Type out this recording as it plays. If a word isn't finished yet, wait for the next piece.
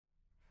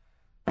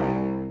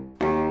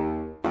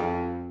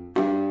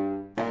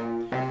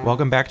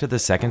Welcome back to the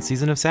second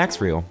season of Sax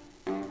Reel.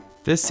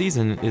 This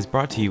season is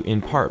brought to you in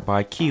part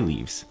by Key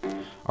Leaves.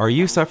 Are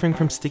you suffering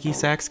from sticky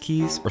sax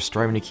keys or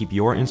striving to keep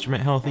your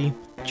instrument healthy?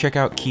 Check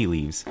out Key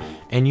Leaves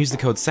and use the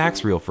code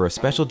SAXREEL for a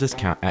special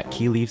discount at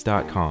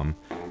keyleaves.com.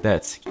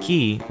 That's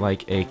key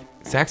like a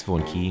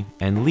saxophone key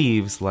and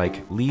leaves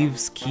like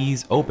leaves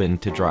keys open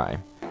to dry.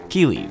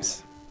 Key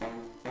Leaves.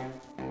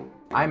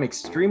 I'm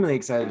extremely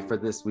excited for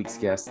this week's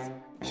guest.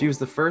 She was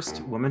the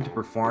first woman to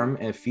perform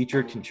a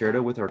featured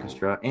concerto with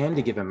orchestra and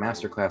to give a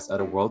masterclass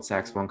at a World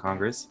Saxophone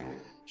Congress.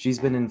 She's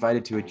been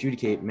invited to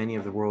adjudicate many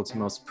of the world's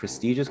most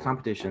prestigious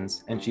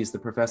competitions, and she's the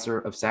professor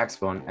of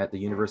saxophone at the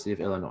University of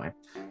Illinois.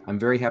 I'm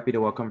very happy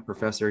to welcome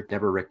Professor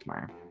Deborah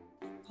Richtmyer.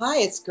 Hi,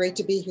 it's great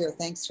to be here.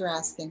 Thanks for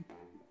asking.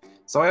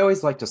 So I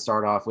always like to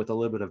start off with a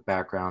little bit of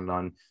background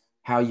on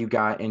how you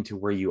got into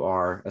where you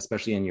are,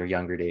 especially in your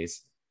younger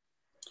days.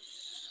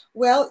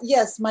 Well,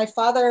 yes, my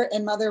father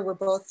and mother were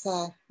both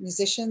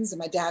musicians, and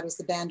my dad was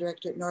the band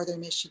director at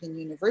Northern Michigan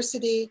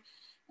University,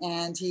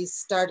 and he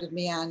started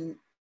me on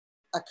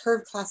a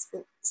curved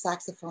classical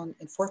saxophone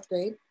in 4th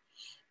grade.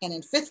 And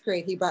in 5th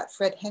grade, he brought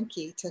Fred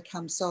Hemke to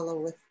come solo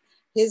with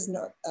his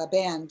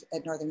band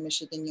at Northern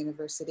Michigan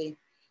University.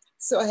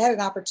 So I had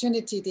an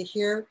opportunity to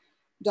hear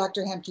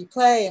Dr. Hemke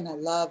play, and I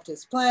loved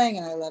his playing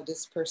and I loved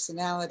his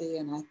personality.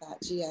 And I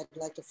thought, gee, I'd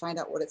like to find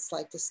out what it's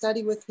like to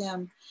study with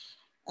him.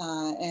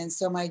 And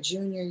so my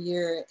junior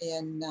year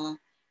in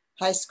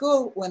high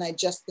school, when I'd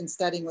just been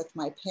studying with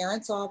my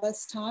parents all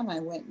this time, I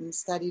went and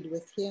studied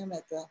with him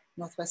at the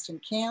Northwestern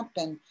camp,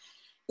 and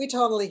we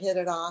totally hit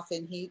it off.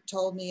 And he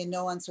told me in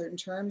no uncertain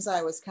terms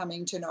I was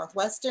coming to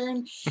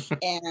Northwestern.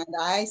 And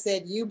I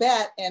said, you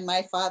bet. And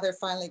my father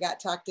finally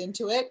got talked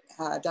into it.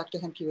 Dr.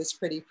 Hemke was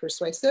pretty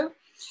persuasive.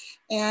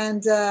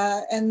 And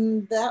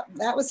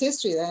that was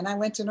history. Then I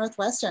went to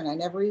Northwestern. I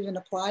never even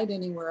applied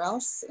anywhere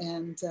else.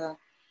 And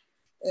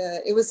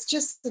it was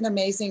just an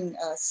amazing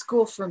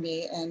school for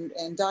me.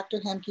 And Dr.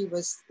 Hemke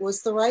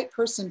was the right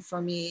person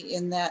for me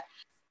in that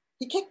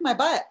he kicked my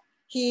butt.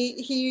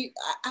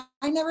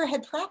 I never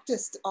had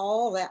practiced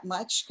all that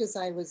much because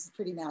I was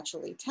pretty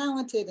naturally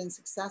talented and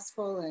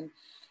successful.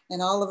 And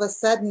all of a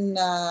sudden,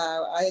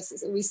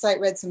 we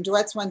sight read some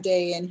duets one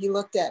day, and he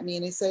looked at me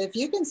and he said, if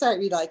you can sight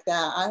read like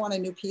that, I want a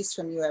new piece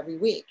from you every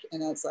week.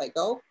 And I was like,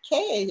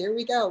 okay, here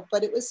we go.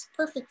 But it was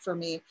perfect for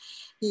me.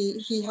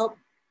 He helped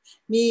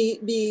me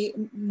be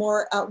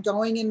more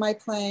outgoing in my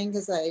playing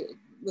because I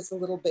was a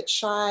little bit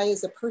shy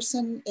as a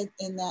person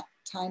in that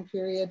time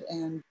period.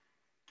 And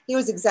he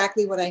was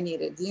exactly what I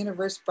needed. The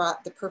universe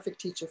brought the perfect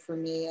teacher for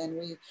me, and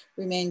we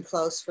remained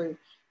close for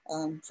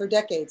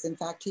decades. In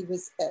fact, he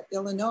was at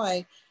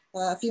Illinois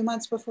a few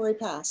months before he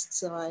passed.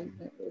 So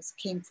it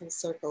came full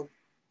circle.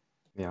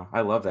 Yeah,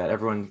 I love that.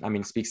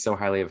 Everyone, speaks so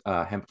highly of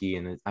Hemke,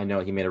 and I know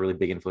he made a really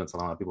big influence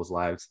on a lot of people's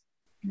lives.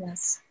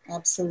 Yes,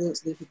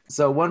 absolutely.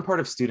 So one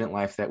part of student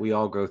life that we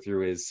all go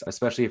through is,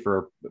 especially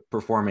for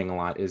performing a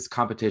lot, is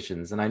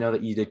competitions. And I know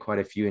that you did quite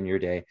a few in your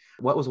day.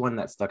 What was one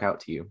that stuck out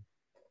to you?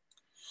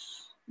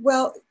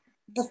 Well,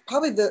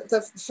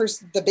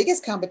 the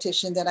biggest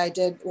competition that I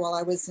did while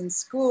I was in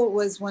school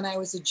was when I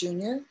was a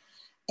junior.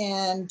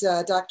 And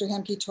Dr.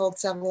 Hemke told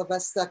several of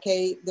us,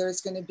 okay,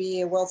 there's going to be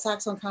a World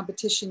Saxophone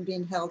competition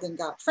being held in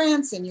Gap,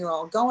 France, and you're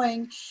all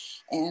going.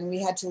 And we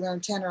had to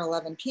learn 10 or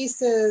 11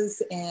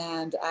 pieces.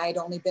 And I'd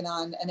only been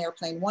on an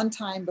airplane one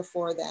time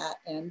before that.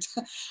 And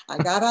I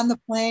got on the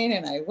plane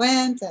and I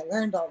went, I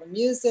learned all the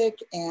music.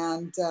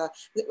 And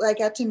I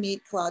got to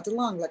meet Claude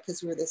DeLonge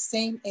because we were the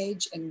same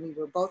age and we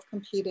were both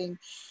competing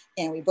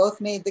and we both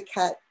made the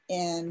cut.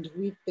 And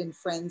we've been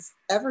friends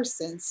ever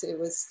since. It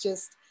was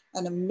just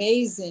an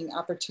amazing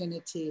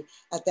opportunity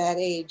at that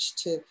age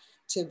to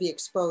be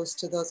exposed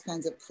to those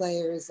kinds of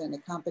players and a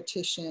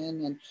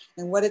competition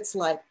and what it's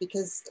like,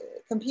 because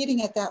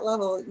competing at that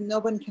level, no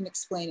one can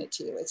explain it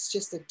to you. It's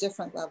just a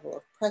different level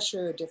of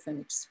pressure, a different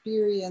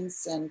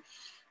experience. And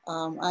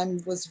I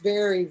was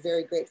very,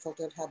 very grateful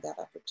to have had that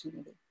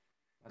opportunity.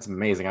 That's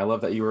amazing. I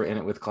love that you were in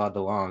it with Claude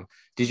DeLonge.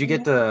 Did you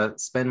get to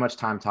spend much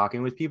time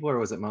talking with people, or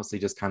was it mostly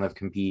just kind of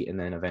compete and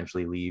then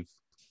eventually leave?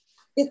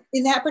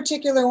 In that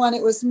particular one,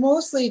 it was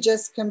mostly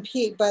just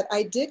compete, but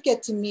I did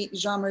get to meet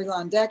Jean-Marie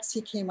Landex.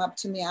 He came up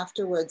to me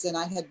afterwards, and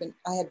I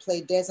had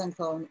played Des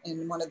Enclos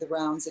in one of the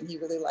rounds, and he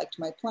really liked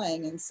my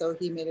playing, and so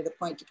he made it a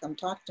point to come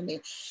talk to me,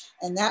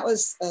 and that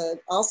was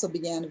also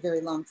began a very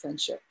long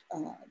friendship.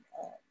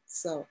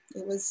 So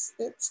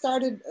it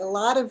started a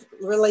lot of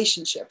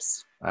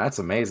relationships. That's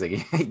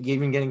amazing.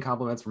 Even getting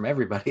compliments from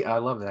everybody. I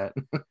love that.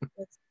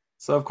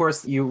 So of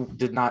course you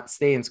did not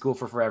stay in school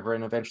for forever,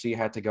 and eventually you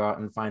had to go out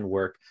and find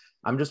work.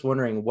 I'm just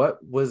wondering, what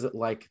was it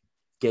like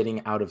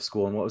getting out of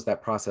school, and what was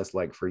that process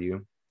like for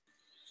you?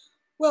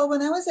 Well,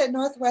 when I was at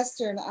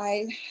Northwestern,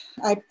 I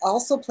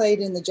also played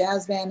in the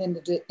jazz band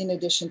in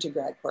addition to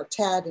grad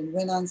quartet and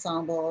wind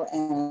ensemble,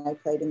 and I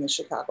played in the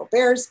Chicago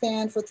Bears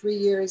band for 3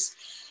 years,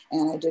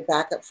 and I did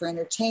backup for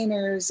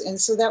entertainers. And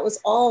so that was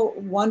all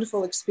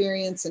wonderful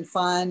experience and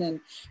fun,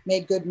 and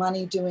made good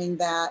money doing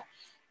that.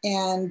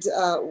 And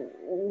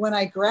when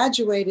I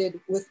graduated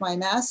with my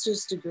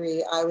master's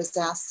degree, I was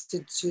asked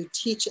to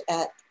teach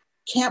at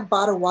Camp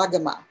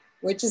Bottawagama,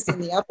 which is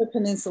in the Upper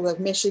Peninsula of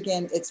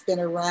Michigan. It's been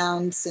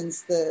around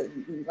since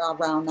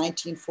around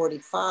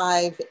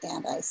 1945.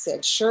 And I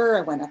said, sure.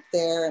 I went up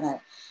there and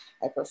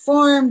I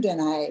performed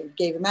and I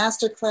gave a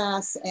master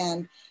class.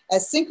 And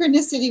as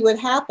synchronicity would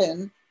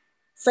happen,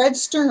 Fred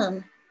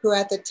Sturm, who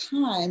at the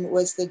time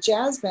was the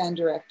jazz band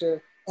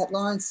director at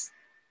Lawrence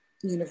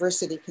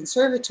University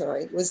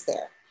Conservatory, was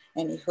there.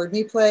 And he heard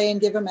me play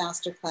and give a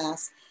master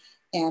class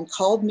and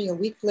called me a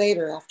week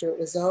later after it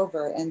was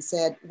over and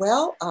said,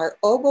 well, our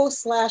oboe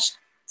slash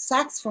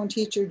saxophone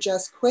teacher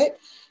just quit.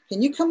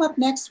 Can you come up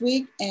next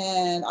week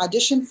and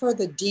audition for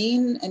the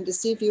dean and to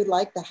see if you'd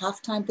like the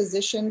halftime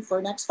position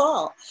for next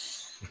fall?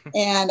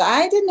 And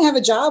I didn't have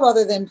a job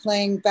other than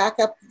playing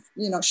backup,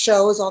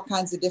 shows, all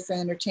kinds of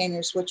different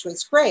entertainers, which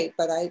was great.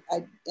 But I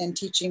and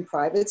teaching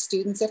private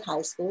students at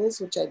high schools,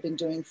 which I'd been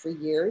doing for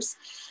years.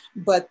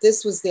 But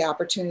this was the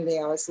opportunity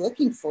I was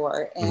looking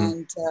for.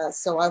 And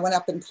so I went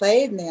up and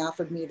played and they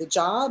offered me the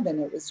job and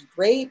it was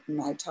great.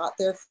 And I taught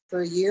there for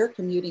a year,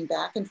 commuting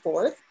back and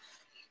forth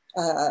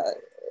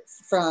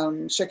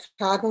from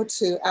Chicago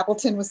to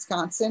Appleton,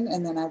 Wisconsin.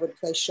 And then I would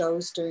play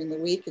shows during the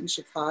week in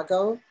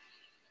Chicago.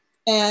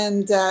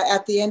 And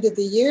at the end of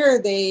the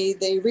year,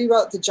 they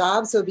rewrote the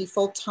job so it'd be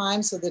full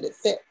time so that it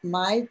fit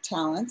my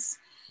talents.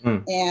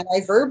 And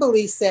I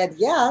verbally said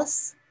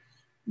yes.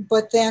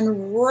 But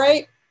then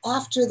right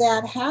after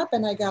that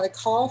happened, I got a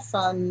call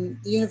from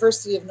the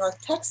University of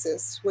North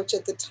Texas, which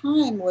at the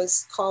time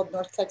was called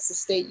North Texas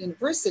State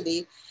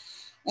University.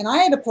 And I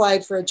had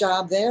applied for a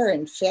job there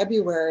in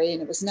February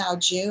and it was now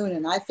June.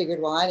 And I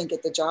figured, well, I didn't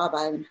get the job.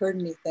 I haven't heard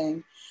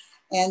anything.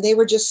 And they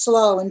were just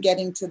slow in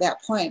getting to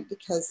that point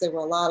because there were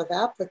a lot of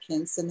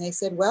applicants. And they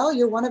said, well,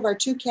 you're one of our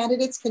 2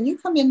 candidates. Can you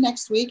come in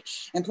next week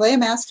and do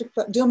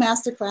a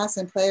master class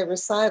and play a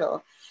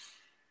recital?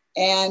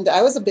 And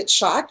I was a bit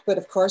shocked, but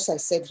of course I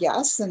said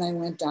yes. And I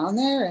went down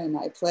there and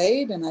I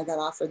played and I got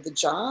offered the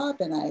job.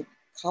 And I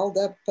called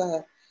up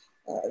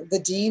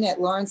the dean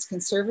at Lawrence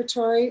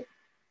Conservatory.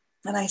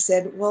 And I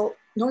said, well,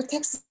 North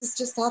Texas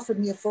just offered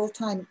me a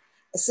full-time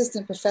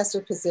assistant professor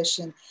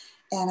position.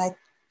 And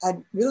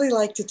I'd really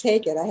like to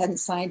take it. I hadn't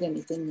signed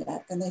anything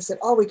yet. And they said,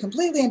 oh, we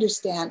completely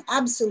understand.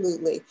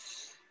 Absolutely.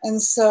 And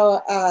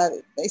so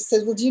they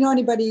said, well, do you know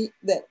anybody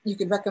that you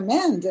could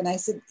recommend? And I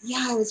said,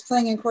 yeah, I was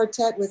playing in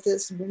quartet with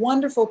this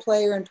wonderful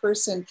player in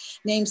person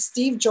named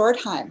Steve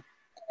Jortheim.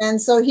 And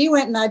so he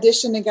went and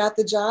auditioned and got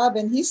the job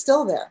and he's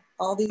still there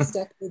all these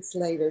decades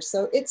later.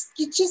 So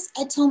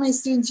I tell my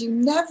students, you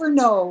never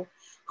know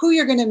who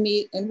you're going to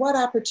meet and what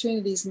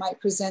opportunities might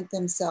present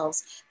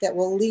themselves that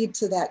will lead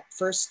to that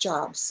first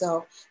job.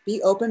 So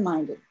be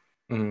open-minded.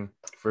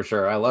 For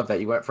sure. I love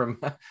that you went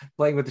from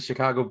playing with the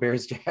Chicago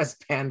Bears jazz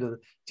band to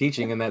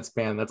teaching in that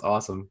span. That's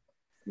awesome.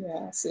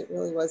 Yes, it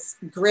really was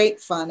great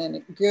fun and a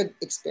good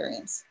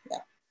experience. Yeah.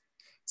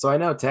 So I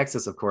know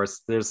Texas, of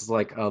course, there's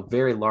like a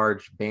very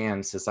large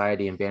band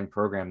society and band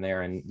program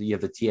there. And you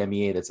have the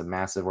TMEA, that's a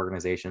massive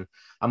organization.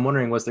 I'm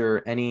wondering, was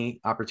there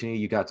any opportunity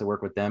you got to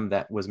work with them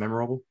that was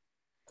memorable?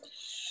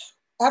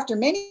 After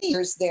many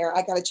years there,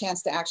 I got a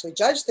chance to actually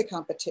judge the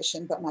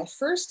competition. But my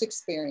first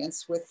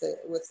experience with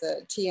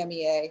the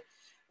TMEA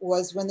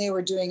was when they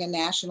were doing a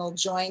national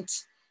joint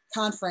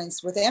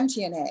conference with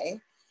MTNA.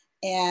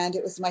 And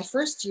it was my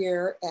first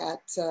year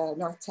at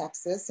North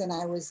Texas. And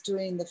I was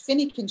doing the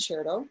Finney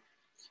Concerto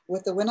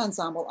with the Wind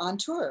Ensemble on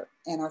tour.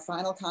 And our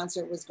final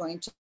concert was going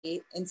to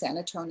be in San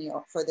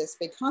Antonio for this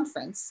big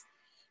conference.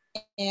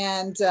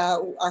 And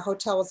our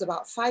hotel was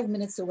about 5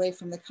 minutes away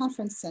from the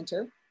conference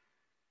center.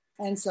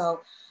 And so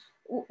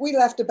we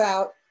left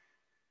about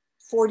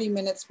 40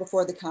 minutes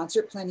before the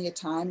concert, plenty of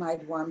time.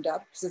 I'd warmed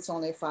up because it's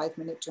only a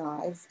 5-minute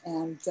drive.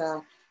 And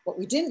what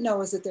we didn't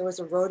know is that there was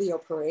a rodeo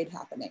parade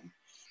happening.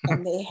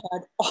 And they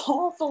had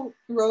all the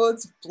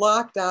roads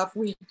blocked off.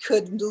 We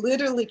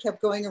literally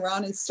kept going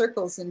around in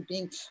circles and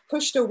being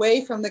pushed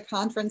away from the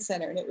conference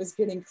center. And it was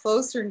getting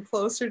closer and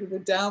closer to the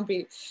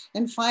downbeat.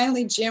 And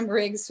finally, Jim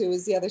Riggs, who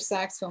was the other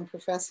saxophone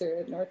professor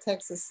at North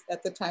Texas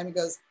at the time, he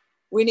goes,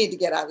 we need to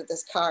get out of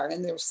this car.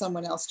 And there was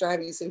someone else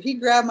driving. So he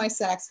grabbed my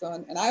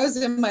saxophone and I was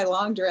in my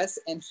long dress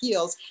and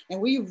heels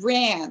and we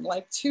ran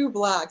like 2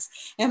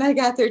 blocks. And I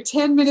got there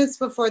 10 minutes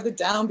before the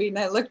downbeat and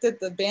I looked at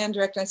the band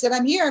director. I said,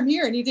 I'm here.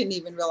 And he didn't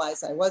even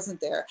realize I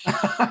wasn't there.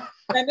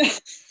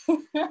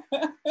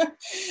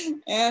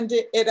 And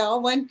it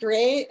all went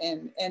great.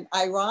 And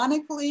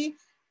ironically,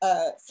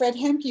 Fred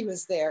Hemke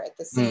was there at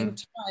the same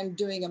time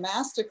doing a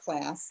master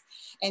class,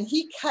 and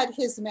he cut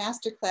his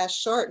master class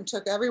short and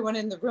took everyone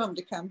in the room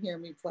to come hear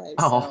me play.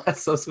 Oh,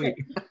 that's so sweet.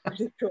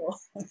 Pretty cool.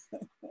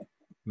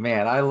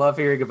 Man, I love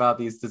hearing about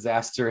these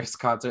disastrous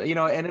concerts. It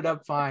ended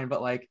up fine,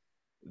 but like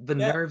the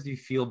nerves you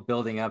feel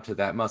building up to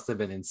that must have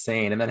been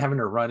insane. And then having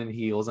to run in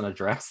heels and a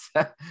dress.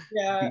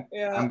 Yeah.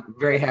 I'm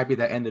very happy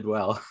that ended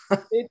well.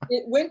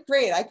 It went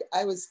great.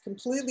 I was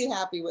completely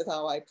happy with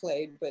how I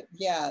played, but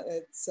yeah,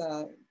 it's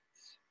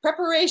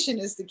preparation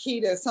is the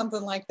key to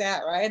something like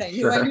that, right? I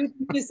knew Sure. I knew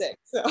the music,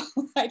 so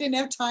I didn't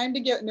have time to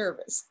get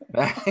nervous.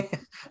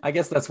 I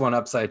guess that's one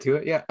upside to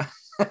it. Yeah.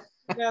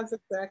 That's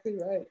exactly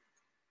right.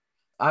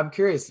 I'm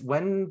curious,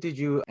 when did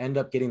you end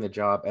up getting the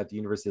job at the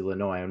University of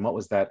Illinois, and what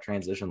was that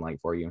transition like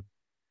for you?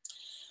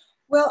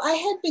 Well, I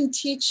had been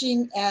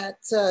teaching at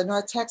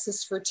North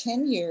Texas for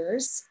 10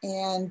 years.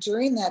 And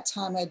during that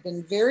time, I'd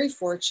been very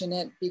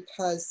fortunate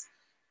because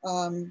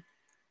um,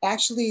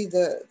 actually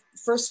the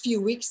first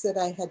few weeks that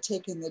I had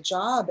taken the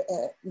job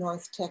at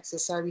North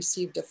Texas, I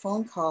received a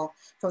phone call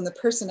from the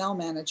personnel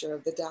manager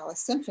of the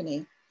Dallas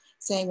Symphony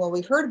saying, well,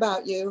 we heard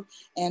about you,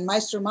 and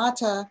Maestro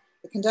Mata,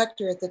 the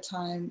conductor at the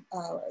time,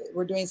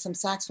 we're doing some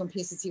saxophone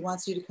pieces. He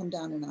wants you to come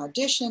down and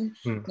audition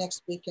Hmm.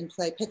 next week and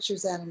play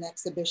pictures at an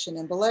exhibition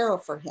in Bolero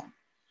for him.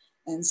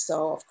 And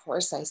so, of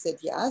course, I said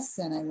yes,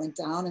 and I went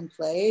down and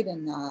played,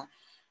 and I,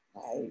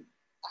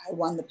 I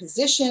won the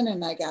position,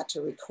 and I got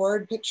to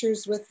record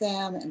pictures with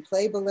them and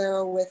play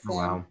Bolero with Oh, them.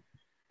 wow.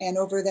 And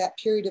over that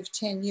period of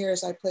 10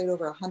 years, I played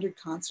over 100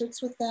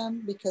 concerts with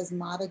them because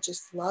Mata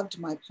just loved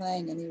my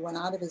playing, and he went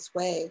out of his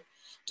way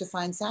to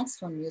find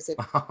saxophone music.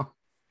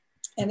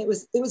 And it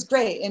was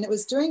great. And it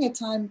was during a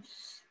time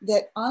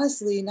that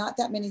honestly, not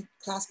that many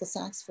classical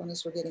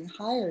saxophonists were getting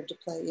hired to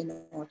play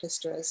in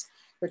orchestras,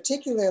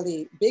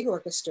 particularly big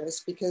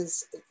orchestras,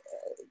 because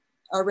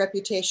our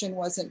reputation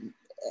wasn't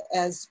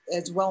as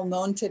well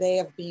known today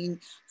of being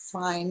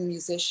fine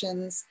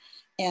musicians.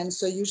 And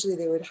so usually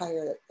they would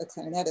hire a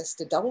clarinetist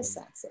to double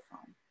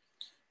saxophone.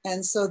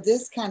 And so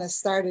this kind of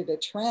started a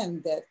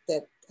trend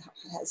that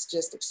has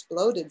just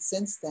exploded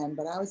since then.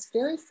 But I was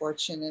very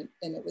fortunate,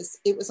 and it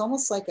was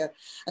almost like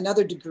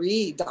another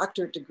degree,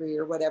 doctorate degree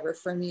or whatever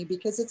for me,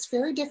 because it's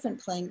very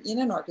different playing in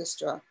an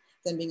orchestra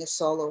than being a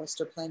soloist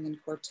or playing in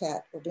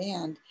quartet or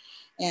band.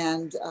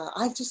 And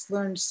I've just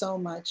learned so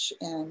much,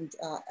 and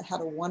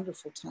had a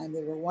wonderful time.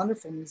 They were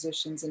wonderful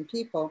musicians and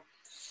people.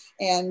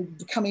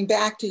 And coming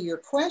back to your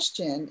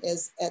question,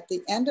 is at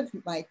the end of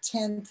my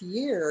 10th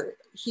year,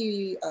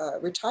 he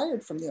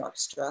retired from the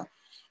orchestra.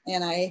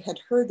 And I had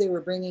heard they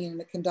were bringing in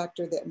a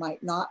conductor that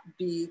might not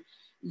be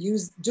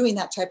doing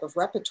that type of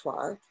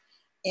repertoire.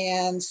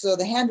 And so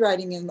the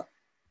handwriting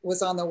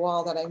was on the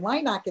wall that I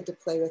might not get to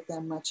play with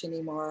them much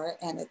anymore.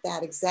 And at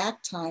that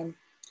exact time,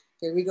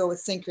 here we go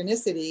with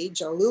synchronicity,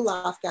 Joe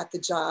Luloff got the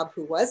job,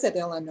 who was at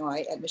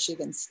Illinois at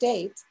Michigan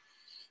State.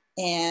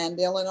 And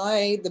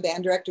Illinois, the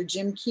band director,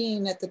 Jim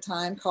Keane at the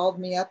time, called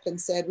me up and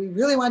said, we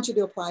really want you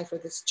to apply for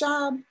this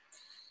job.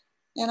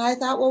 And I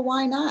thought, well,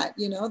 why not?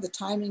 You know, the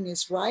timing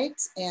is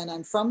right. And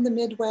I'm from the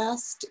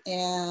Midwest,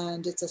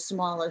 and it's a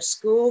smaller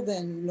school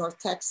than North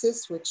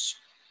Texas, which,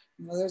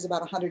 you know, there's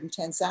about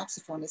 110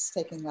 saxophonists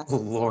taking Oh,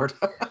 lessons. Lord.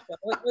 So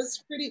it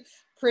was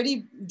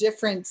pretty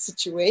different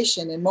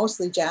situation, and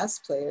mostly jazz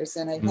players.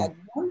 And I had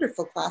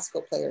wonderful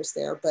classical players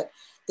there, but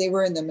they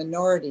were in the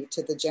minority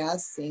to the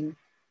jazz scene.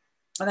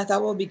 And I thought,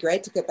 well, it'd be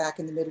great to get back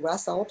in the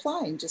Midwest. I'll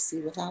apply and just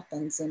see what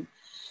happens. And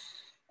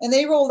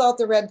they rolled out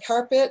the red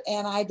carpet,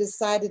 and I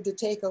decided to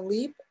take a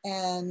leap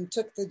and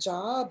took the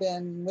job.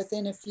 And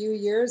within a few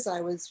years,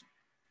 I was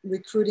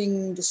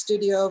recruiting the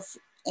studio,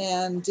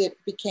 and it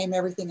became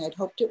everything I'd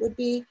hoped it would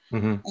be.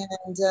 Mm-hmm.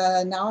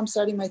 And now I'm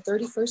starting my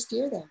 31st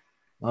year there.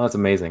 Oh, that's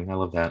amazing. I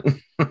love that.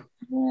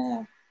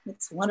 Yeah,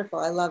 it's wonderful.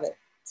 I love it.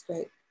 It's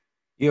great.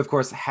 You, of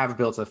course, have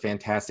built a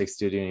fantastic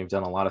studio, and you've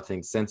done a lot of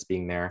things since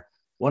being there.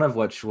 One of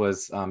which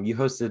was you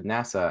hosted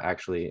NASA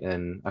actually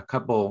in a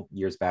couple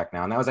years back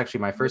now. And that was actually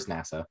my first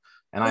NASA.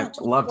 And I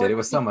loved it. It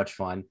was so much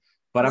fun.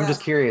 But I'm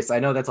just curious. I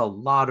know that's a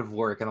lot of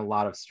work and a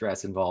lot of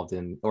stress involved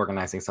in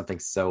organizing something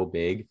so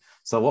big.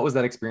 So what was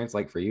that experience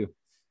like for you?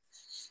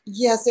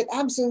 Yes, it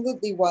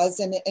absolutely was.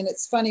 And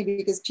it's funny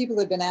because people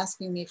had been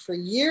asking me for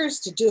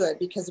years to do it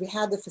because we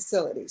had the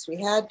facilities, we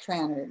had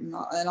Cranard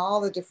and all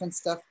the different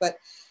stuff. But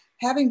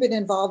having been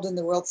involved in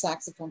the World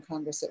Saxophone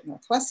Congress at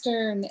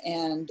Northwestern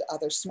and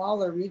other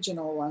smaller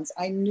regional ones,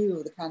 I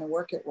knew the kind of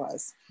work it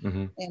was.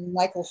 Mm-hmm. And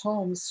Michael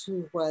Holmes,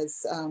 who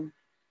was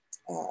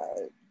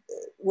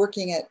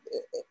working at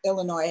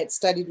Illinois, had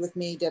studied with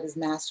me, did his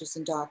master's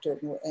and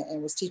doctorate,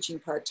 and was teaching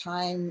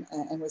part-time,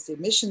 and was the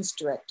admissions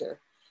director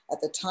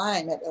at the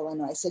time at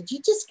Illinois. Said, you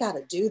just got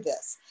to do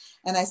this.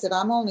 And I said,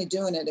 I'm only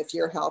doing it if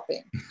you're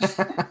helping.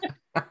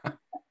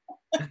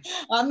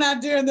 I'm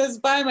not doing this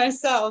by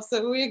myself.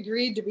 So we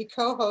agreed to be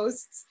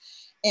co-hosts,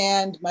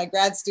 and my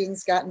grad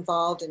students got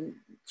involved. And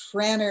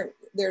Cranard,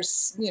 they're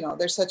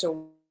such a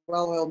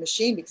well-oiled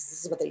machine because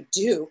this is what they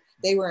do.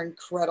 They were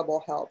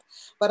incredible help.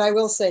 But I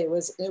will say it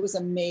was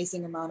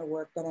amazing amount of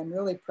work, but I'm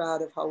really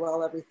proud of how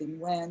well everything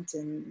went.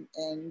 And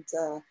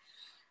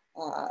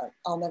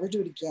I'll never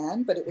do it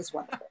again, but it was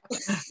wonderful.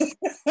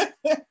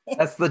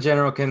 That's the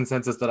general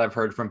consensus that I've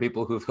heard from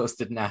people who've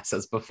hosted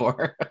NASA's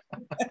before.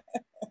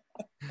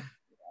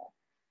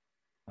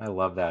 I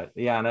love that.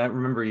 Yeah, and I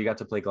remember you got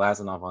to play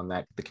Glazunov on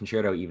the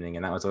concerto evening,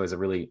 and that was a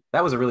really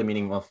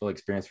meaningful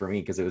experience for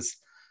me because it was,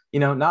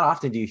 not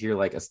often do you hear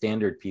like a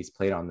standard piece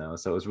played on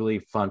those. So it was really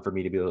fun for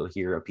me to be able to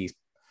hear a piece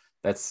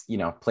that's,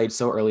 played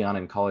so early on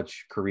in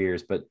college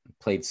careers, but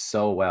played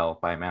so well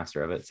by a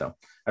master of it. So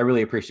I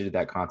really appreciated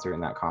that concert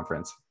and that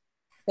conference.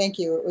 Thank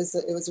you. It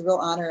was a real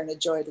honor and a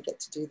joy to get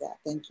to do that.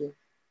 Thank you.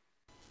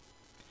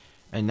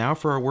 And now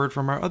for a word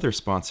from our other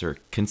sponsor,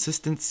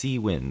 Consistency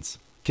Wins.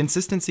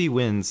 Consistency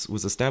Wins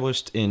was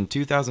established in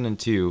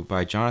 2002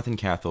 by Jonathan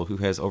Cathell, who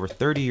has over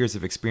 30 years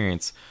of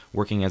experience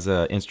working as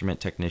an instrument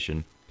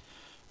technician.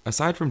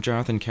 Aside from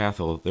Jonathan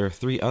Cathell, there are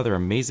 3 other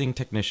amazing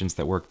technicians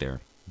that work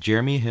there: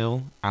 Jeremy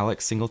Hill,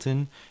 Alex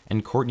Singleton,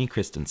 and Courtney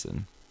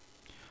Christensen.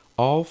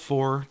 All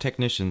 4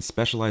 technicians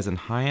specialize in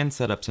high-end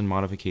setups and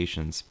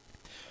modifications.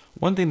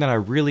 One thing that I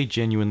really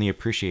genuinely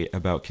appreciate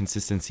about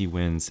Consistency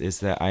Wins is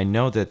that I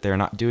know that they're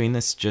not doing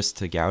this just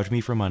to gouge me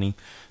for money.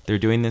 They're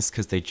doing this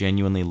because they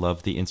genuinely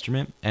love the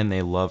instrument and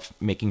they love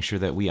making sure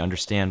that we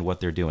understand what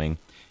they're doing.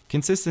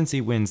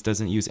 Consistency Wins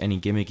doesn't use any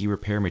gimmicky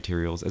repair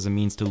materials as a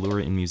means to lure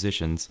in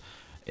musicians.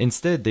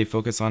 Instead, they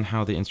focus on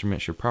how the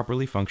instrument should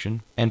properly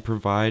function and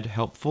provide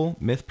helpful,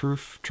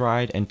 myth-proof,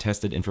 tried, and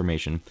tested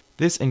information.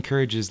 This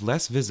encourages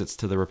less visits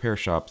to the repair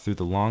shop through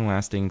the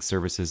long-lasting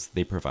services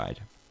they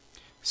provide.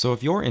 So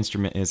if your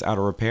instrument is out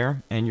of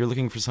repair and you're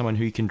looking for someone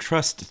who you can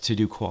trust to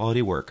do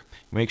quality work,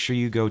 make sure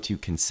you go to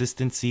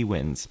Consistency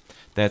Wins.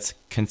 That's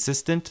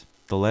consistent,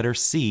 the letter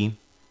C,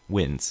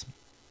 wins.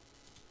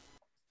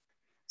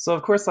 So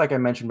of course, like I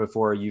mentioned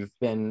before, you've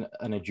been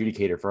an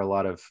adjudicator for a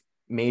lot of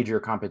major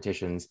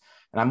competitions.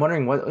 And I'm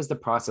wondering, what was the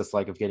process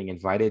like of getting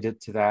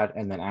invited to that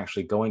and then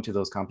actually going to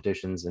those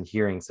competitions and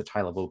hearing such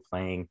high level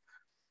playing?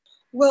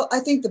 Well, I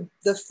think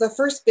the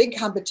first big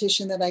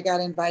competition that I got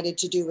invited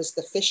to do was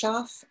the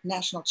Fischoff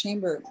National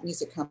Chamber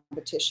Music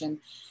Competition.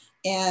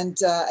 And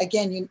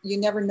again, you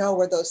never know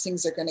where those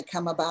things are going to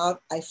come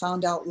about. I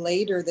found out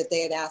later that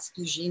they had asked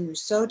Eugene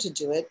Rousseau to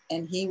do it,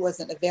 and he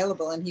wasn't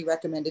available, and he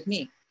recommended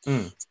me.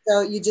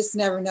 So you just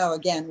never know,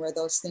 again, where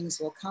those things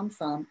will come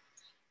from.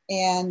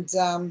 And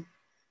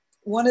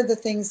one of the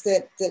things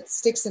that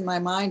sticks in my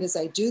mind as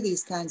I do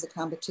these kinds of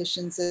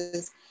competitions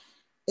is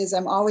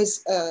I'm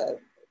always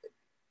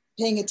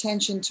paying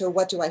attention to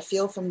what do I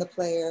feel from the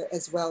player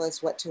as well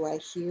as what do I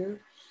hear.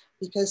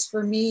 Because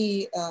for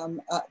me,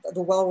 the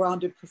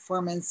well-rounded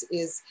performance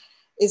is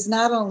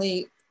not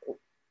only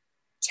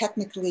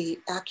technically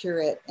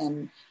accurate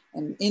and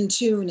in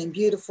tune and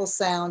beautiful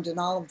sound and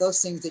all of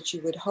those things that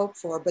you would hope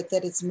for, but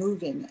that it's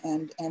moving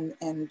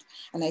and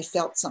I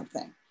felt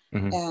something.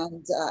 Mm-hmm.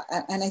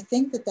 And I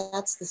think that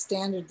that's the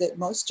standard that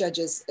most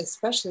judges,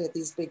 especially at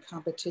these big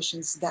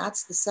competitions,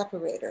 that's the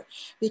separator,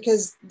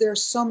 because there are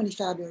so many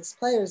fabulous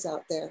players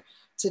out there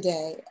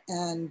today.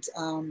 And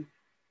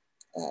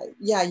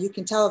yeah, you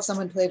can tell if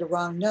someone played a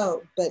wrong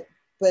note, but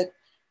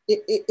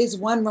is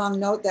one wrong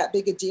note that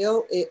big a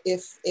deal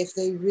if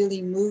they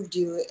really moved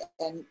you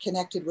and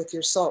connected with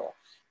your soul?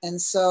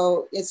 And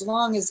so as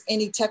long as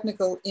any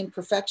technical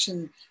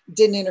imperfection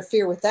didn't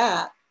interfere with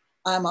that,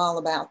 I'm all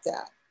about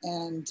that.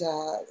 And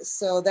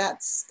so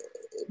that's,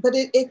 but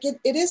it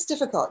is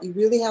difficult. You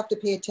really have to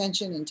pay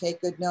attention and take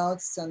good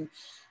notes. And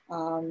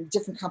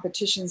different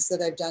competitions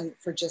that I've done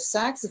for just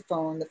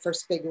saxophone, the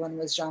first big one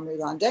was Jean-Louis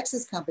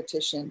Landex's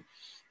competition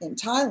in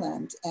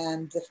Thailand.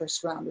 And the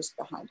first round was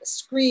behind a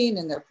screen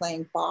and they're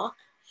playing Bach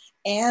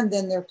and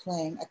then they're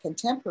playing a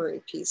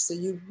contemporary piece. So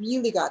you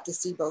really got to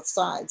see both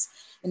sides.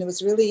 And it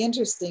was really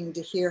interesting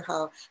to hear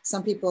how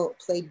some people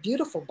played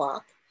beautiful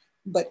Bach,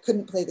 but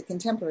couldn't play the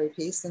contemporary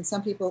piece. And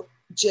some people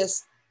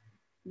just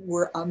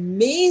were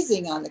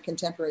amazing on the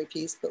contemporary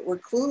piece, but were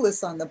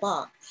clueless on the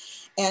Bach.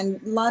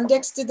 And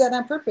Landex did that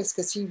on purpose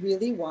because he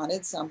really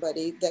wanted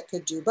somebody that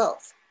could do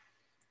both.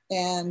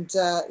 And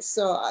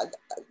so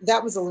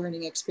that was a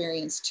learning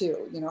experience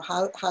too. You know,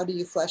 how do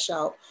you flesh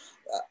out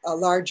a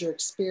larger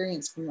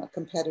experience from a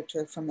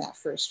competitor from that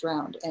first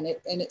round? And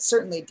it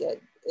certainly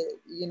did.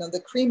 You know, the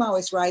cream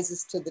always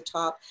rises to the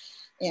top.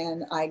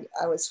 And I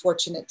was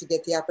fortunate to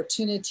get the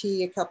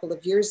opportunity a couple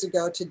of years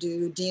ago to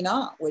do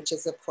Dinant, which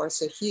is, of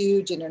course, a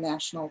huge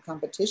international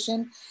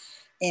competition.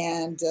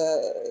 And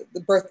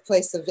the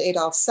birthplace of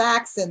Adolphe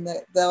Sax, and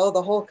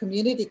the whole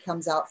community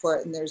comes out for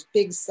it. And there's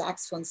big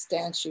saxophone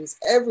statues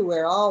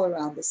everywhere, all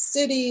around the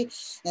city.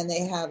 And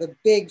they have a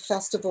big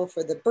festival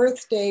for the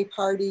birthday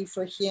party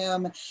for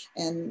him.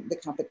 And the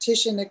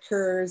competition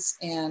occurs.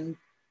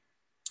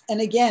 And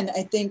again,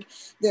 I think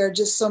there are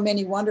just so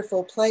many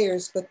wonderful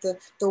players, but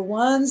the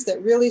ones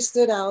that really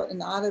stood out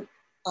and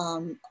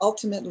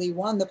ultimately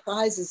won the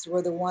prizes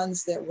were the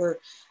ones that were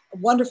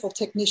wonderful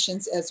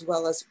technicians as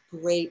well as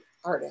great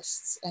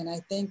artists. And I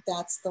think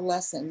that's the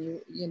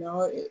lesson.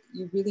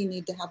 You really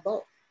need to have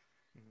both.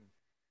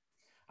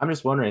 I'm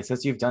just wondering,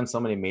 since you've done so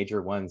many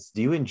major ones,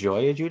 do you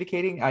enjoy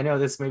adjudicating? I know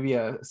this may be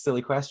a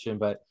silly question,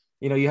 but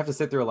you have to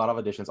sit through a lot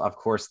of auditions. Of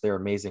course, they're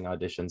amazing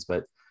auditions,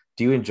 but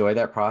do you enjoy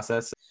that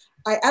process?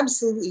 I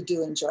absolutely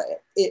do enjoy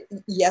it.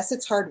 Yes,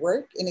 it's hard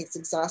work and it's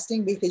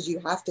exhausting because you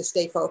have to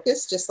stay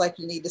focused, just like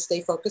you need to stay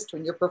focused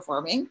when you're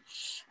performing.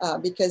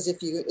 Because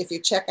if you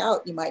check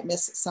out, you might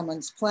miss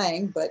someone's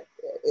playing. But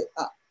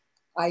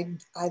I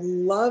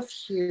love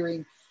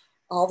hearing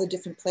all the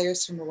different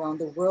players from around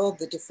the world,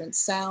 the different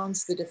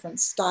sounds, the different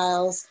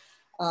styles,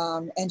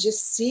 and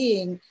just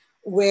seeing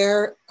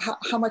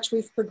how much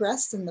we've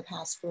progressed in the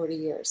past 40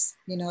 years.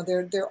 You know,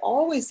 there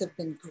always have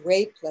been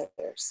great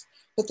players,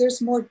 but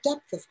there's more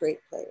depth of great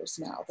players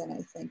now than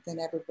I think than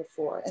ever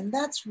before. And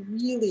that's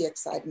really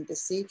exciting to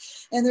see.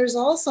 And there's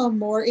also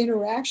more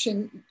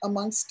interaction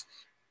amongst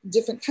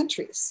different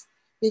countries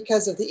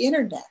because of the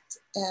internet.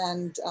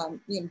 And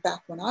you know,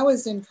 back when I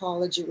was in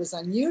college, it was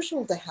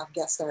unusual to have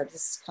guest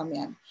artists come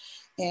in.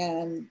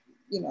 And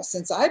you know,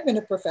 since I've been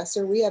a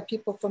professor, we have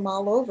people from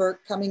all over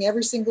coming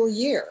every single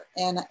year,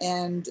 and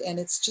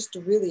it's just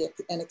really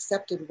an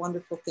accepted,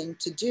 wonderful thing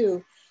to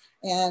do,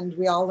 and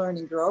we all learn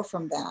and grow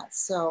from that.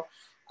 So,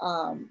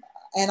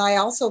 and I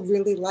also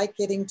really like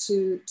getting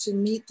to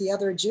meet the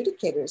other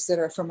adjudicators that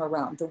are from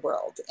around the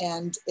world,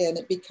 and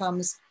it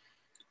becomes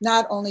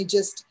not only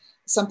just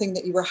something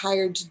that you were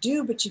hired to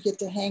do, but you get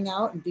to hang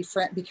out and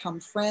become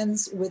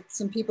friends with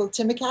some people.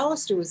 Tim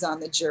McAllister was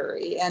on the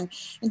jury, and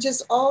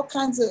just all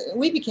kinds of,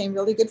 we became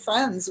really good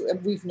friends.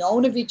 We've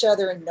known of each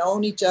other and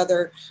known each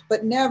other,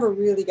 but never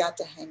really got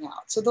to hang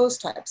out. So those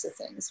types of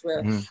things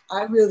where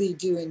I really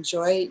do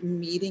enjoy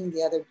meeting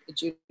the other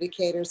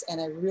adjudicators, and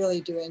I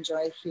really do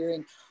enjoy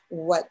hearing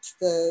what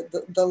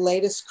the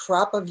latest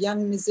crop of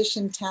young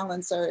musician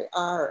talents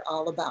are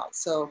all about.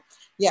 So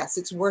yes,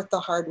 it's worth the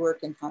hard work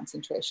and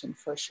concentration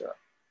for sure.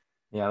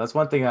 Yeah, that's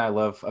one thing I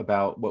love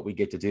about what we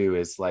get to do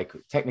is like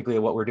technically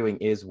what we're doing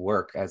is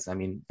work, as I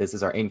mean, this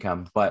is our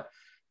income, but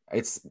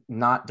it's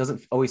not,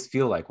 doesn't always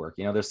feel like work.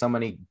 You know, there's so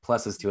many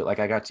pluses to it. Like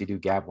I got to do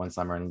Gab one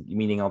summer, and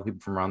meeting all the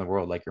people from around the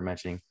world, like you're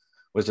mentioning,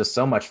 was just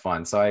so much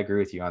fun. So I agree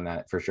with you on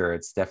that for sure.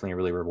 It's definitely a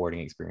really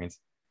rewarding experience.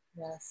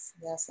 Yes,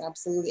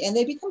 absolutely. And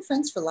they become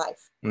friends for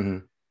life,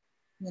 Mm-hmm.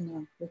 you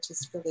know, which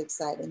is really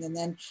exciting. And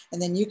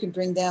then you can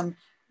bring them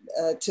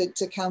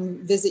to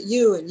come visit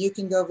you, and you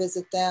can go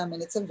visit them,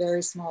 and it's a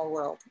very small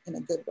world in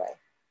a good way.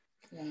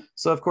 Yeah.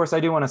 So of course I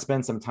do want to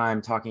spend some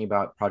time talking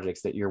about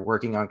projects that you're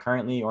working on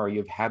currently or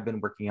you have been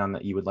working on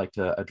that you would like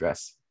to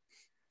address.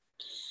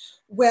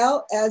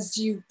 Well, as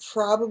you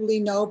probably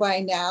know by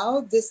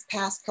now, this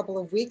past couple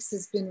of weeks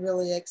has been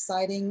really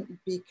exciting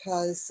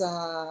because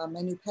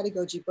my new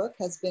pedagogy book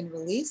has been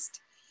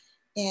released,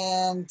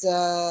 and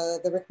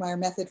the Rick Meyer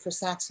Method for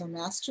Saxophone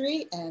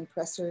Mastery, and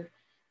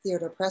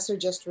Theodore Presser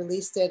just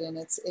released it, and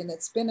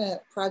it's been a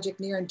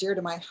project near and dear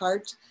to my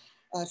heart.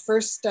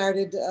 First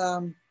started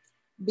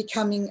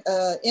becoming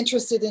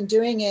interested in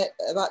doing it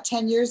about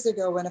 10 years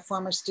ago when a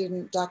former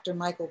student, Dr.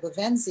 Michael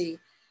Bavenzi,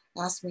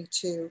 asked me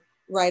to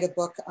write a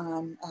book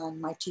on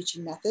my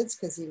teaching methods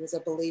because he was a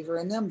believer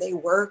in them. They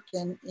work,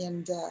 and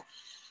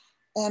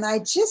I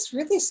just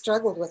really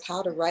struggled with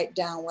how to write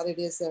down what it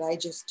is that I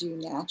just do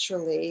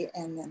naturally.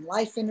 And then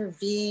life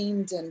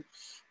intervened, and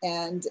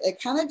it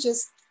kind of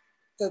just,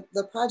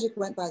 the project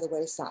went by the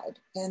wayside.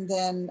 And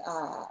then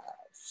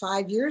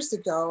 5 years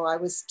ago, I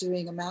was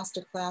doing a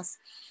master class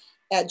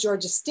at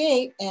Georgia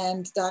State,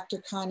 and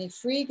Dr. Connie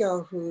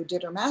Frigo, who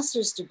did her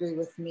master's degree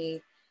with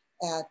me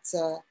at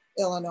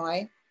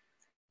Illinois,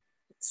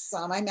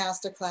 saw my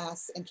master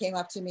class and came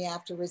up to me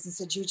afterwards and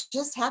said, "You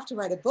just have to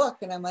write a book."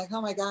 And I'm like,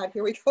 "Oh my God,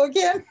 here we go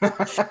again." And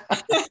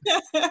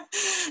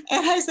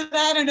I said,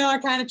 "I don't know, I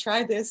kind of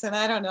tried this and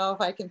I don't know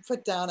if I can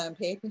put down on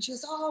paper." And she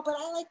goes, "Oh, but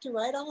I like to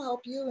write, I'll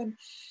help you." And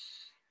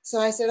so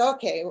I said,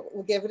 "Okay,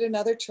 we'll give it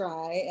another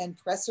try." And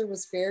Presser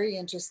was very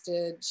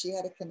interested. She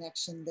had a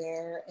connection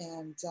there.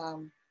 And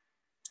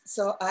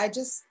so I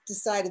just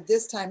decided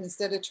this time,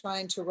 instead of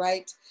trying to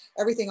write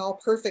everything all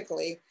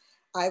perfectly,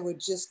 I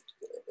would just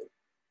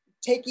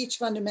take each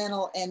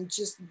fundamental and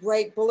just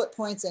write bullet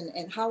points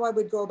and how I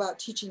would go about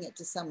teaching it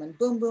to someone.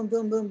 Boom, boom,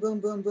 boom, boom, boom,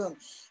 boom, boom.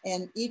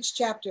 And each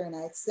chapter, and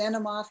I'd send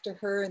them off to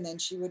her, and then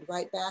she would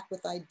write back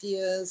with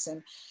ideas.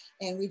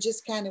 And we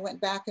just kind of went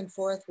back and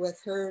forth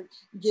with her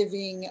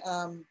giving,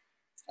 well,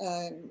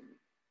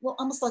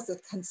 almost like a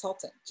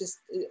consultant, just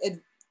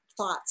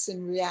thoughts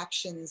and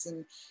reactions,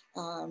 and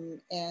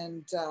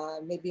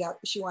maybe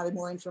she wanted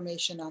more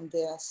information on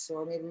this,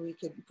 or maybe we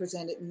could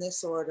present it in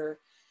this order.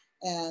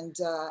 And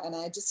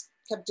I just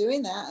kept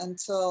doing that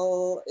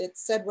until it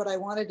said what I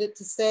wanted it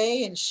to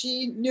say, and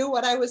she knew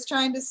what I was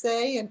trying to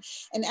say.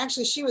 And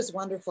actually she was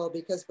wonderful,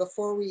 because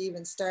before we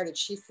even started,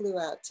 she flew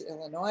out to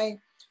Illinois,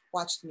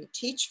 watched me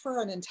teach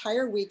for an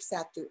entire week,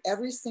 sat through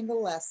every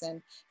single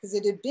lesson, because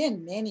it had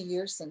been many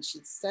years since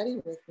she'd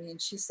studied with me. And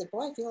she said,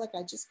 "Boy, I feel like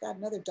I just got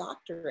another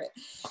doctorate."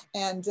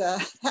 And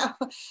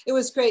it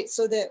was great,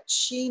 so that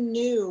she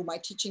knew my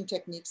teaching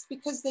techniques,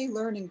 because they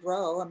learn and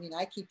grow. I mean,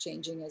 I keep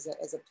changing as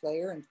a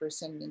player and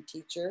person and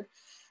teacher,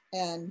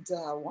 and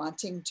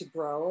wanting to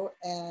grow.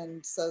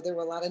 And so there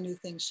were a lot of new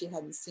things she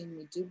hadn't seen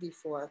me do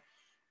before.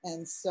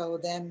 And so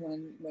then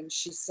when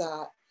she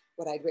saw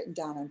what I'd written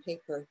down on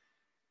paper,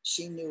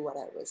 she knew what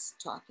I was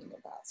talking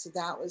about. So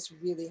that was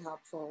really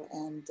helpful.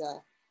 And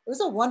it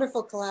was a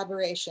wonderful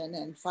collaboration.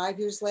 And 5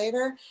 years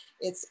later,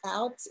 it's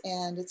out,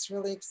 and it's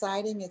really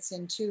exciting. It's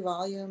in 2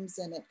 volumes,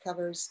 and it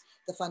covers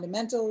the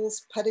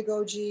fundamentals,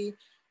 pedagogy,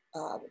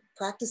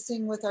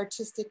 practicing with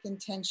artistic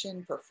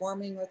intention,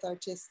 performing with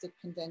artistic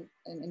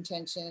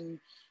intention,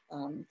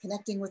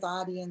 connecting with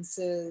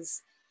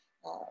audiences,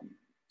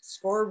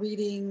 score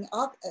reading,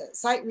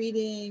 sight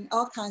reading,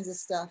 all kinds of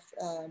stuff.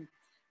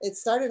 It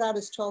started out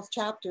as 12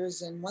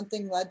 chapters and one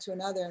thing led to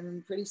another.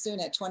 And pretty soon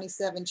at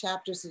 27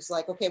 chapters, it was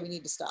like, okay, we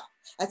need to stop.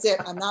 That's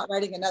it. I'm not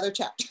writing another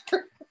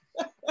chapter.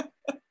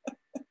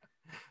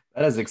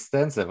 That is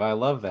extensive. I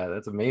love that.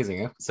 That's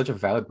amazing. Such a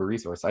valuable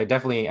resource. I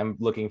definitely am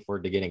looking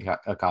forward to getting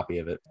a copy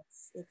of it.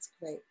 It's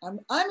great.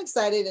 I'm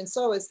excited, and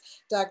so is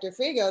Dr.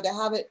 Frigo, to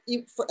have it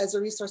as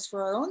a resource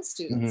for our own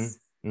students,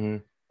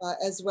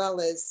 as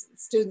well as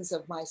students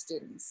of my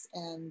students.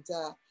 And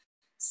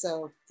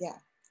so, yeah,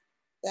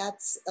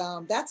 that's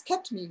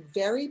kept me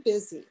very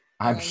busy.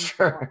 I'm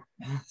sure.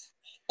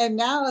 And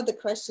now the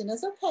question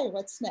is, okay,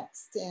 what's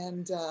next?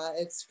 And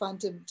it's fun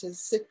to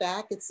sit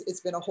back.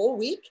 It's been a whole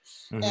week,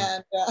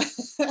 and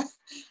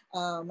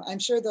I'm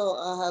sure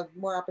they'll have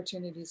more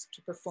opportunities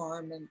to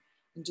perform and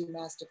do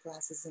master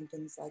classes and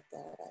things like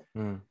that.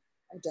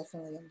 I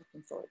definitely am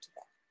looking forward to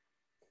that.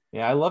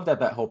 Yeah, I love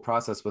that whole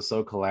process was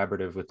so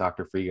collaborative with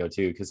Dr. Frigo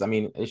too, because I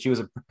mean, she was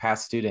a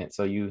past student,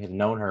 so you had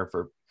known her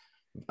for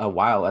a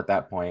while at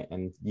that point,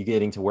 and you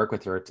getting to work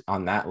with her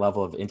on that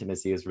level of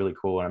intimacy is really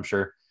cool. And I'm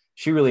sure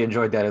she really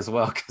enjoyed that as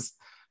well, because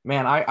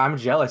man, I'm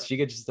jealous. She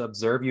could just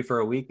observe you for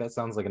a week. That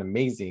sounds like an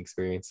amazing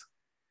experience.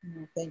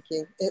 Thank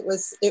you. It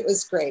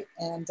was great.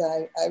 And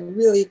I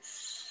really,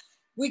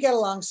 we got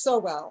along so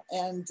well.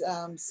 And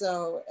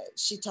so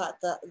she taught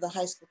the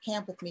high school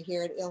camp with me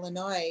here at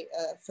Illinois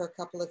for a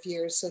couple of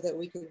years so that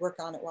we could work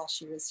on it while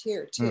she was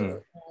here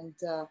too.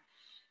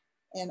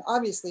 And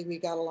obviously we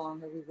got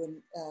along or we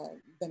wouldn't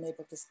been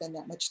able to spend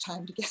that much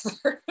time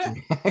together.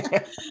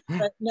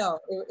 But no,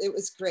 it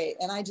was great.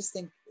 And I just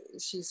think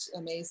she's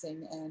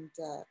amazing, and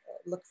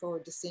look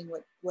forward to seeing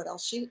what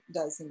else she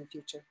does in the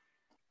future.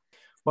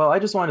 Well, I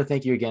just wanted to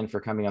thank you again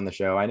for coming on the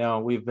show. I know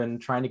we've been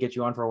trying to get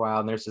you on for a while,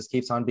 and there's just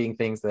keeps on being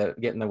things that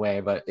get in the way,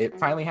 but it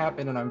finally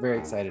happened, and I'm very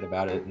excited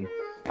about it. And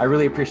I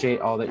really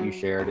appreciate all that you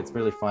shared. It's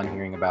really fun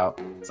hearing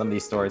about some of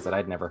these stories that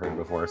I'd never heard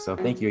before. So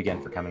thank you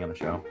again for coming on the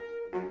show.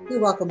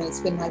 You're welcome. It's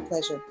been my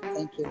pleasure.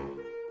 Thank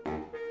you.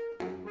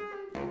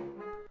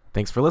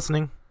 Thanks for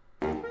listening.